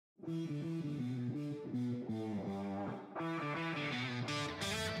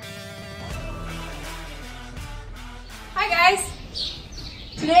Hi guys!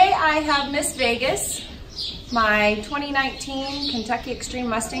 Today I have Miss Vegas, my 2019 Kentucky Extreme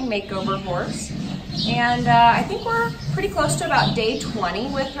Mustang Makeover horse. And I think we're pretty close to about day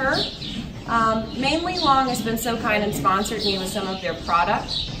 20 with her. Mainly Long has been so kind and sponsored me with some of their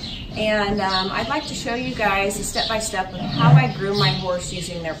product. And I'd like to show you guys a step-by-step of how I groom my horse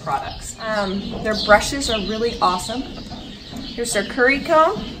using their products. Their brushes are really awesome. Here's their curry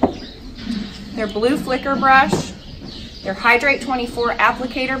comb, their blue flicker brush, their Hydrate-24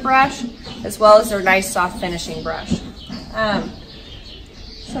 applicator brush, as well as their nice soft finishing brush.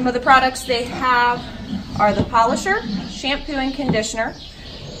 Some of the products they have are the polisher, shampoo and conditioner.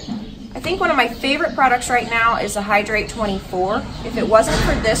 I think one of my favorite products right now is the Hydrate-24. If it wasn't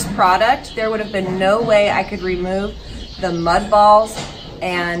for this product, there would have been no way I could remove the mud balls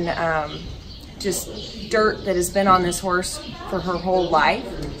and just dirt that has been on this horse for her whole life.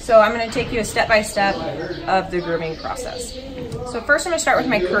 So I'm going to take you a step-by-step of the grooming process. So first I'm going to start with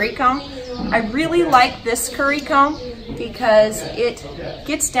my curry comb. I really like this curry comb because it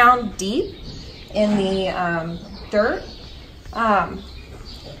gets down deep in the dirt.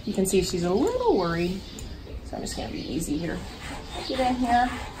 You can see she's a little worried, so I'm just going to be easy here. Get in here.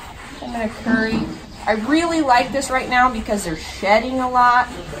 I'm going to curry. I really like this right now because they're shedding a lot.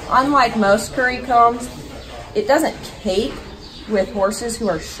 Unlike most curry combs, it doesn't cake with horses who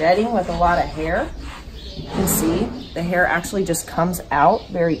are shedding with a lot of hair. You can see the hair actually just comes out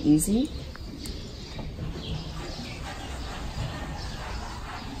very easy.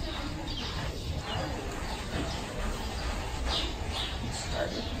 Start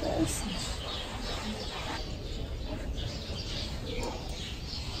with this.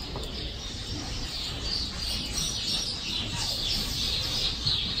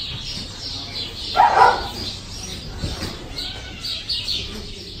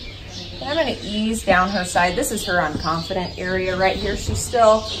 I'm going to ease down her side. This is her unconfident area right here. She's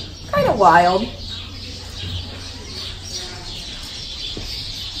still kind of wild.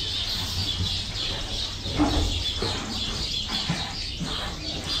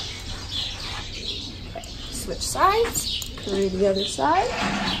 Okay, switch sides, curry the other side.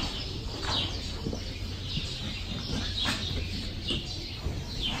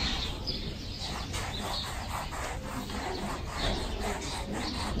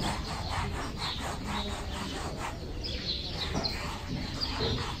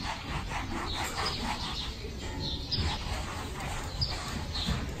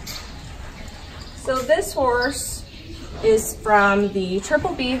 So this horse is from the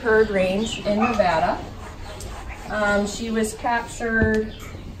Triple B herd range in Nevada. She was captured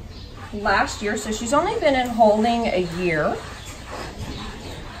last year, so she's only been in holding a year.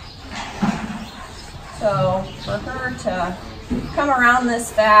 So for her to come around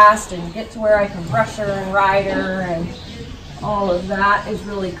this fast and get to where I can brush her and ride her and all of that is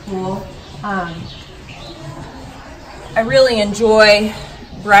really cool. I really enjoy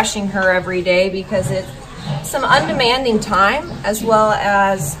brushing her every day because it's some undemanding time, as well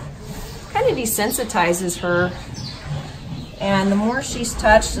as kind of desensitizes her. And the more she's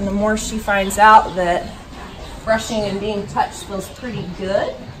touched and the more she finds out that brushing and being touched feels pretty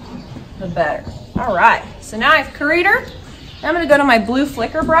good, the better. All right, so now I've curried her. Now I'm going to go to my blue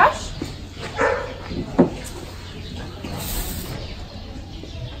flicker brush.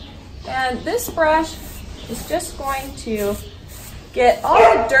 And this brush is just going to get all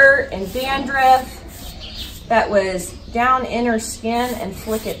the dirt and dandruff that was down in her skin and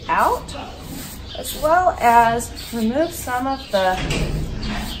flick it out, as well as remove some of the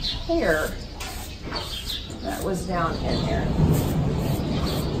hair that was down in there.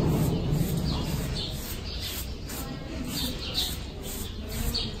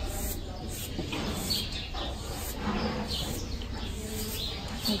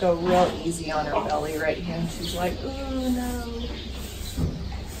 I'll go real easy on her belly right here, and she's like, "Oh no."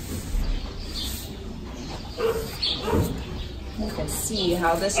 You can see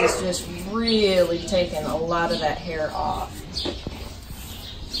how this is just really taking a lot of that hair off.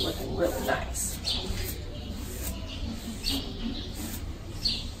 It's looking really nice.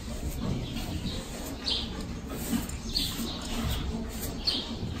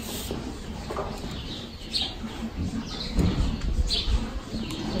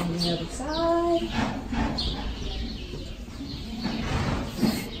 And the other side.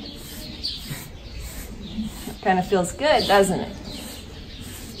 Kind of feels good, doesn't it?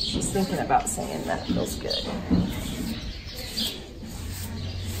 She's thinking about saying that feels good.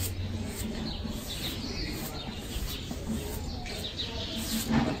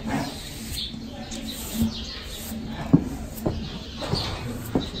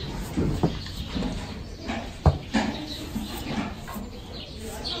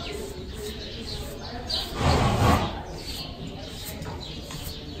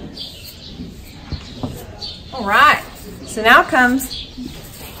 All right, so now comes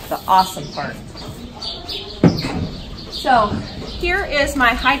the awesome part. So here is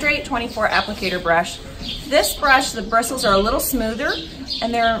my Hydrate-24 applicator brush. This brush, the bristles are a little smoother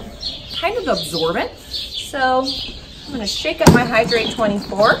and they're kind of absorbent. So I'm gonna shake up my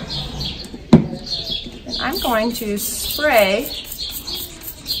Hydrate-24 and I'm going to spray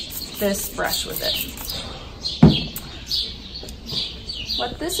this brush with it.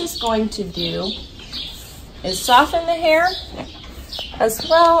 What this is going to do is soften the hair as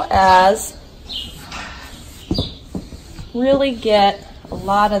well as really get a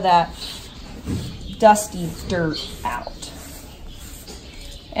lot of that dusty dirt out.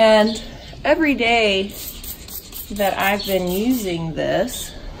 And every day that I've been using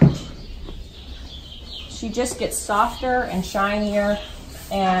this, she just gets softer and shinier,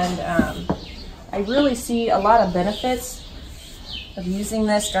 and I really see a lot of benefits of using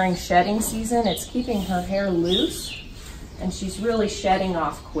this during shedding season. It's keeping her hair loose and she's really shedding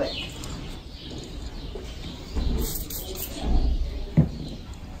off quick.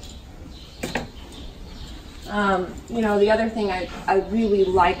 You know, the other thing I really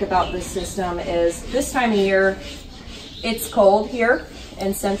like about this system is this time of year, it's cold here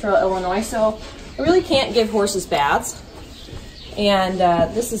in central Illinois, so I really can't give horses baths. And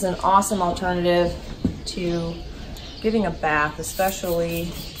this is an awesome alternative to giving a bath, especially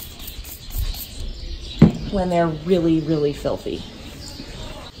when they're really, really filthy.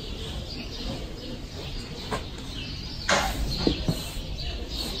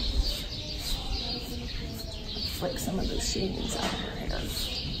 Flick some of those shavings out of her hair.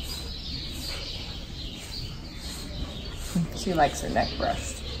 She likes her neck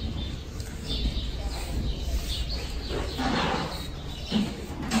brushed.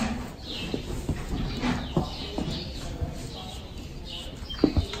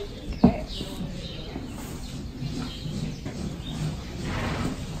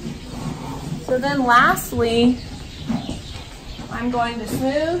 So then lastly, I'm going to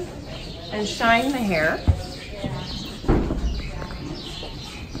smooth and shine the hair.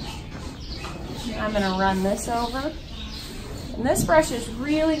 I'm going to run this over. And this brush is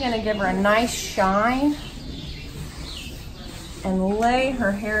really going to give her a nice shine and lay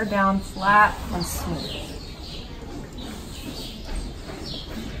her hair down flat and smooth.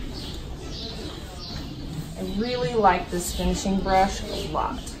 I really like this finishing brush a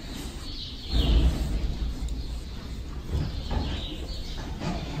lot.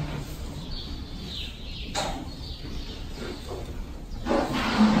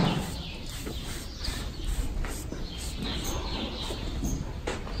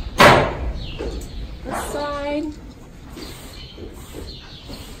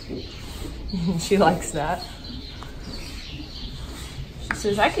 She likes that. She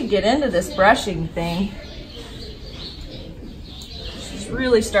says, I could get into this brushing thing. She's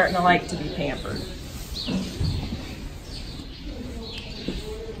really starting to like to be pampered.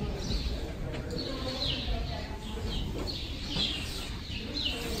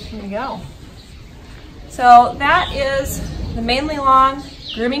 There you go. So that is the Mainly Long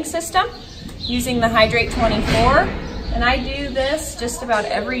grooming system using the Hydrate-24. And I do this just about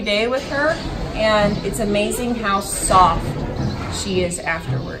every day with her, and it's amazing how soft she is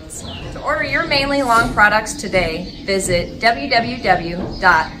afterwards. To order your Mainly Long products today, visit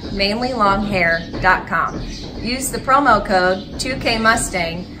www.mainlylonghair.com. Use the promo code 2K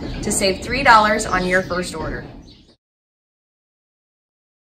Mustang to save $3 on your first order.